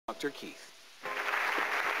Dr. Keith.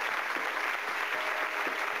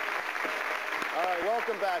 All right,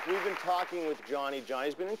 welcome back. We've been talking with Johnny.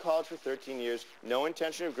 Johnny's been in college for 13 years. No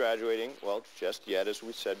intention of graduating, well, just yet, as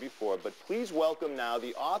we said before. But please welcome now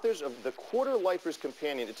the authors of The Quarter Lifer's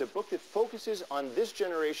Companion. It's a book that focuses on this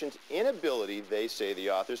generation's inability, they say, the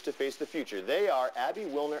authors, to face the future. They are Abby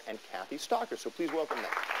Wilner and Kathy Stalker. So please welcome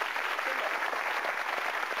them.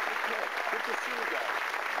 Good to see you guys.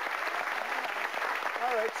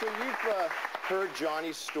 All right, so you've heard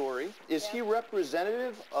Johnny's story. Is he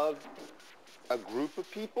representative of a group of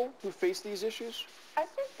people who face these issues? I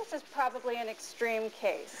think this is probably an extreme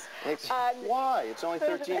case. Why? It's only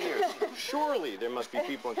 13 years. Surely there must be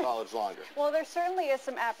people in college longer. Well, there certainly is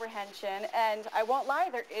some apprehension, and I won't lie,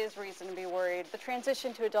 there is reason to be worried. The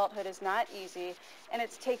transition to adulthood is not easy, and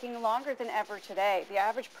it's taking longer than ever today. The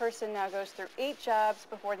average person now goes through 8 jobs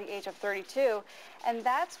before the age of 32, and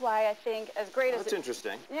that's why I think, as great as that's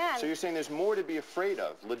interesting. Yeah. So you're saying there's more to be afraid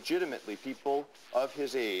of. Legitimately, people of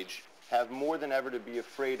his age have more than ever to be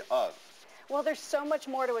afraid of. Well, there's so much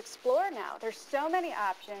more to explore now. There's so many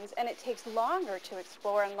options, and it takes longer to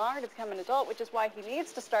explore and longer to become an adult, which is why he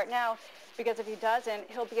needs to start now, because if he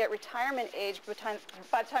doesn't, he'll be at retirement age by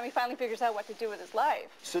the time he finally figures out what to do with his life.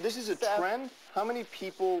 So this is a trend? How many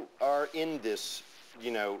people are in this,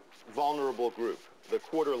 vulnerable group, the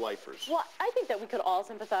quarter lifers? Well, I think that we could all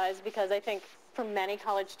sympathize, because I think for many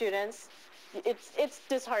college students, it's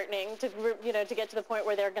disheartening to get to the point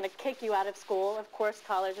where they're going to kick you out of school. Of course,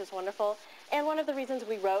 college is wonderful. And one of the reasons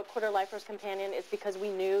we wrote Quarter Lifer's Companion is because we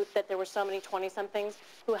knew that there were so many 20-somethings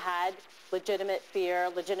who had legitimate fear,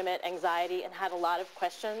 legitimate anxiety, and had a lot of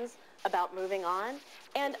questions about moving on.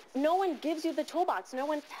 And no one gives you the toolbox. No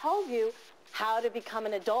one tells you how to become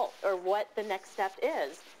an adult or what the next step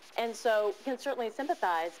is. And so you can certainly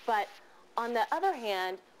sympathize. But on the other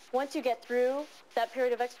hand, once you get through that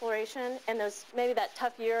period of exploration and maybe that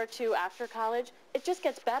tough year or two after college, it just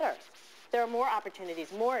gets better. There are more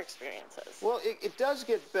opportunities, more experiences. Well, it does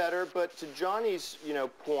get better, but to Johnny's,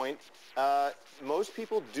 point, most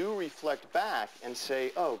people do reflect back and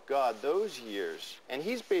say, oh, God, those years. And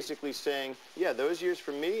he's basically saying, yeah, those years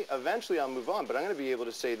for me, eventually I'll move on, but I'm going to be able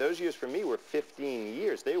to say those years for me were 15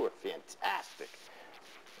 years. They were fantastic.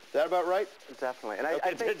 Is that about right? Definitely. And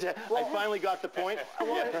I think, I finally got the point.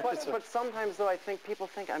 Well, but sometimes, though, I think people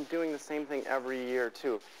think I'm doing the same thing every year,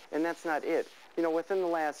 too. And that's not it. Within the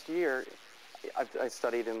last year, I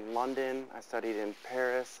studied in London, I studied in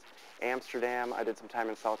Paris, Amsterdam, I did some time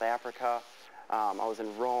in South Africa, I was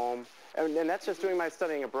in Rome. And that's just doing my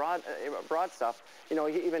studying abroad stuff.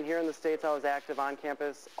 Even here in the States, I was active on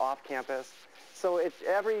campus, off campus. So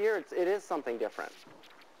every year, it is something different.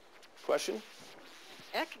 Question?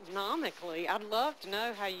 Economically, I'd love to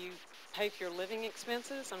know how you pay for your living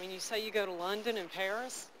expenses. I mean, you say you go to London and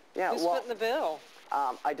Paris. Yeah, Who's footing the bill?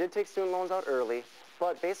 I did take student loans out early,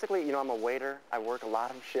 but basically, I'm a waiter. I work a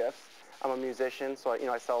lot of shifts. I'm a musician, so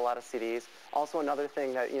I sell a lot of CDs. Also, another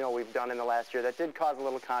thing that we've done in the last year that did cause a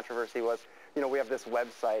little controversy was, we have this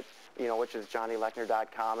website, which is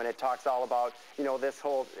JohnnyLechner.com, and it talks all about, this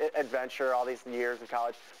whole adventure, all these years of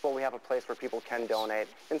college. Well, we have a place where people can donate,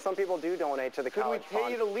 and some people do donate to the college fund. Could we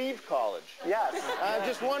pay you to leave college? Yes. I'm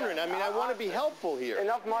just wondering. I mean, I want to be helpful here.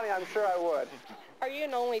 Enough money, I'm sure I would. Are you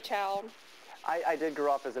an only child? I did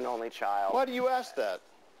grow up as an only child. Why do you ask that?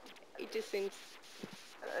 It just seems...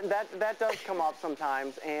 That does come up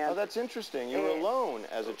sometimes, and... Oh, that's interesting. You were alone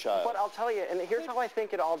as a child. But I'll tell you, and here's how I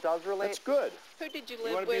think it all does relate. That's good. Who did you live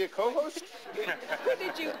with? You want to be a co-host? Who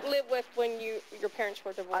did you live with when your parents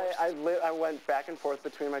were divorced? I went back and forth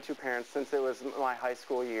between my two parents since it was my high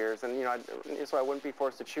school years, and so I wouldn't be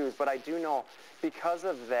forced to choose. But I do know, because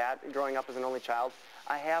of that, growing up as an only child,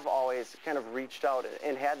 I have always kind of reached out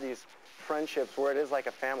and had these friendships where it is like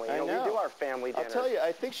a family. We do our family dinners. I'll tell you,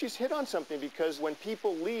 I think she's hit on something, because when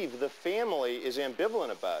people leave, the family is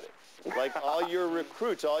ambivalent about it. Like all your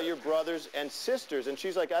recruits, all your brothers and sisters, and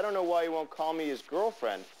she's like, I don't know why he won't call me his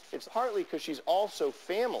girlfriend. It's partly because she's also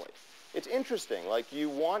family. It's interesting. Like, you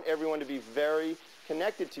want everyone to be very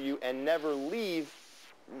connected to you and never leave,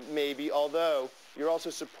 maybe, although you're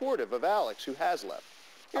also supportive of Alex, who has left.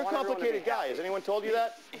 You're a complicated guy. Has anyone told you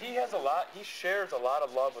that? He shares a lot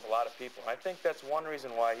of love with a lot of people. I think that's one reason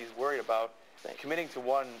why he's worried about committing to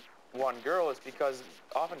one girl, is because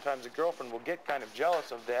oftentimes a girlfriend will get kind of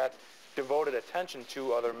jealous of that devoted attention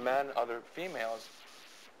to other men, other females.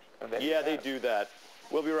 Yeah, they do that.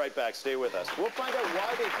 We'll be right back. Stay with us. We'll find out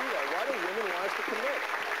why they do that. Why do women want us to commit?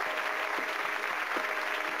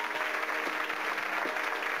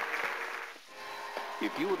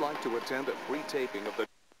 If you would like to attend a free taping of the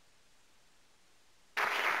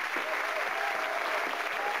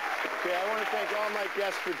Okay, I want to thank all my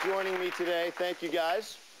guests for joining me today. Thank you,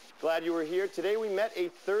 guys. Glad you were here. Today we met a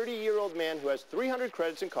 30-year-old man who has 300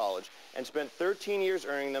 credits in college and spent 13 years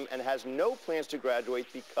earning them and has no plans to graduate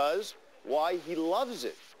because, why, he loves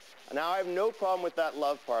it. Now, I have no problem with that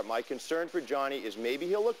love part. My concern for Johnny is maybe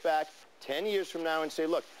he'll look back 10 years from now and say,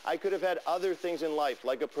 look, I could have had other things in life,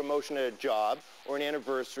 like a promotion at a job or an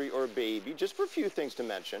anniversary or a baby, just for a few things to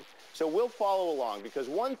mention. So we'll follow along, because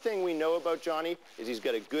one thing we know about Johnny is he's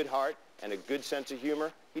got a good heart and a good sense of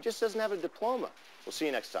humor. He just doesn't have a diploma. We'll see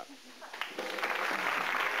you next time.